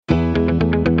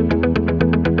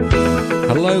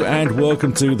Hello and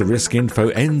welcome to the Risk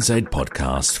Info NZ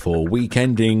podcast for week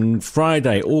ending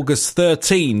Friday, August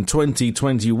 13,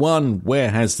 2021.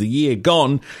 Where has the year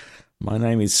gone? My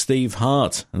name is Steve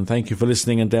Hart and thank you for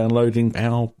listening and downloading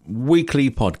our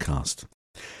weekly podcast.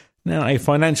 Now, a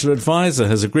financial advisor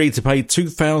has agreed to pay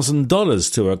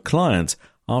 $2,000 to a client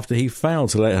after he failed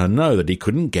to let her know that he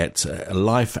couldn't get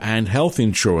life and health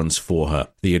insurance for her.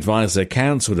 The advisor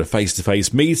cancelled a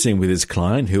face-to-face meeting with his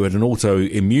client who had an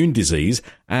autoimmune disease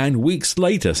and weeks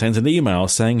later sent an email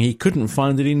saying he couldn't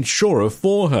find an insurer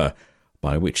for her,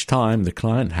 by which time the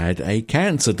client had a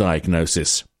cancer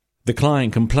diagnosis. The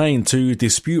client complained to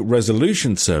Dispute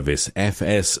Resolution Service,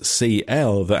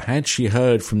 FSCL, that had she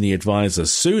heard from the advisor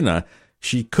sooner,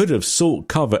 she could have sought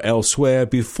cover elsewhere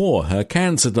before her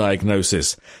cancer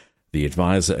diagnosis. The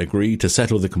advisor agreed to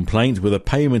settle the complaint with a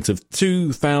payment of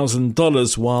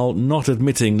 $2,000 while not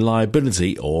admitting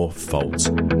liability or fault.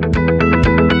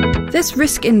 This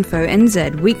Risk Info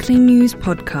NZ weekly news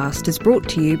podcast is brought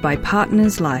to you by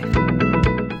Partners Life.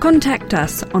 Contact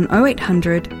us on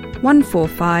 0800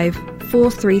 145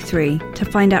 433 to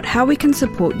find out how we can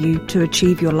support you to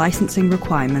achieve your licensing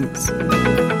requirements.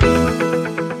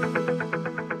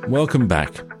 Welcome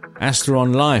back.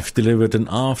 Asteron Life delivered an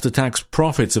after-tax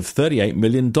profit of $38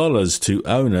 million to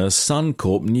owner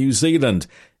Suncorp New Zealand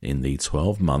in the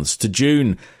 12 months to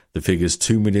June. The figure's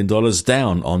 $2 million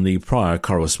down on the prior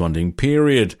corresponding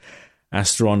period.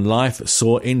 Asteron Life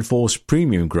saw in-force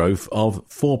premium growth of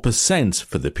 4%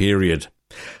 for the period.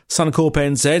 Suncorp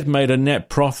NZ made a net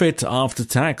profit after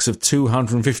tax of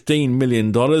 $215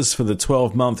 million for the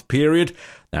 12-month period.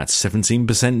 That's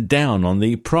 17% down on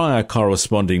the prior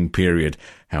corresponding period.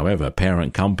 However,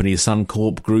 parent company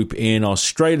Suncorp Group in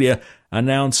Australia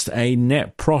announced a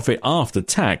net profit after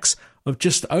tax of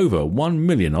just over 1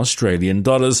 million Australian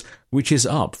dollars, which is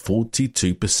up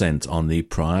 42% on the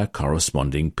prior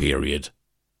corresponding period.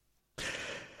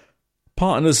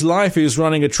 Partners Life is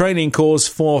running a training course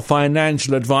for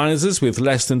financial advisors with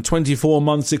less than 24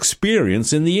 months'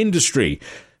 experience in the industry.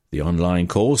 The online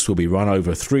course will be run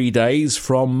over 3 days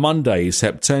from Monday,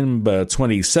 September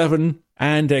 27,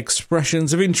 and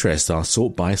expressions of interest are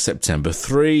sought by September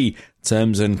 3.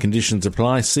 Terms and conditions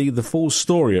apply. See the full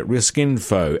story at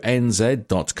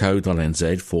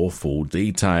riskinfo.nz.co.nz for full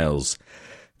details.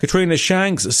 Katrina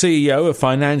Shanks, CEO of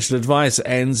Financial Advice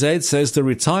NZ, says the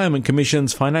Retirement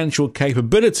Commission's Financial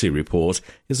Capability Report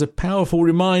is a powerful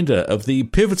reminder of the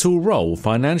pivotal role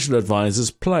financial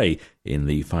advisors play in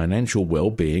the financial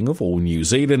well-being of all New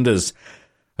Zealanders.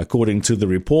 According to the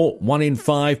report, 1 in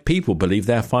 5 people believe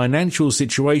their financial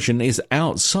situation is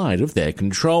outside of their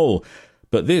control.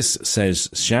 But this, says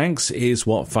Shanks, is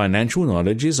what financial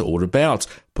knowledge is all about,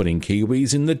 putting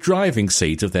Kiwis in the driving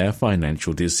seat of their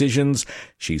financial decisions.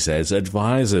 She says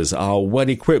advisors are well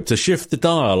equipped to shift the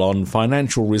dial on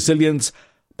financial resilience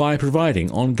by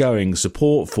providing ongoing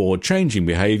support for changing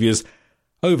behaviours,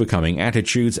 overcoming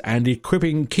attitudes and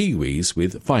equipping Kiwis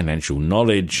with financial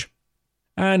knowledge.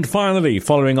 And finally,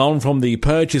 following on from the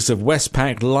purchase of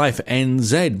Westpac Life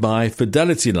NZ by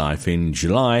Fidelity Life in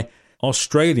July,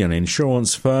 Australian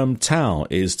insurance firm TAL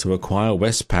is to acquire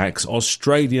Westpac's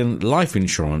Australian life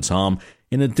insurance arm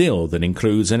in a deal that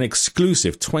includes an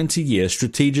exclusive 20-year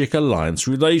strategic alliance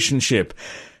relationship.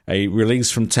 A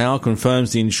release from TAL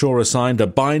confirms the insurer signed a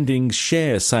binding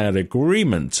share sale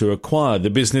agreement to acquire the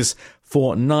business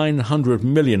for 900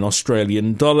 million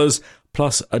Australian dollars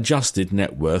plus adjusted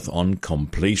net worth on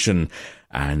completion.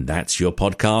 And that's your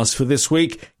podcast for this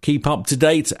week. Keep up to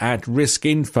date at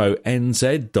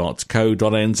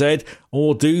riskinfonz.co.nz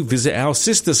or do visit our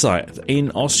sister site in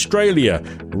Australia,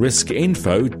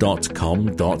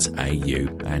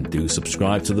 riskinfo.com.au. And do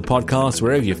subscribe to the podcast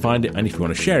wherever you find it. And if you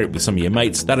want to share it with some of your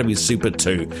mates, that'd be super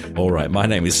too. All right, my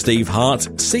name is Steve Hart.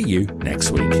 See you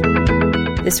next week.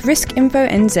 This Risk Info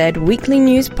NZ weekly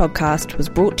news podcast was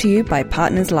brought to you by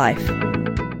Partners Life.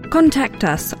 Contact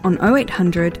us on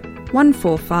 0800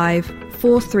 145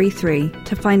 433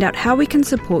 to find out how we can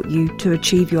support you to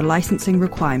achieve your licensing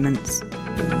requirements.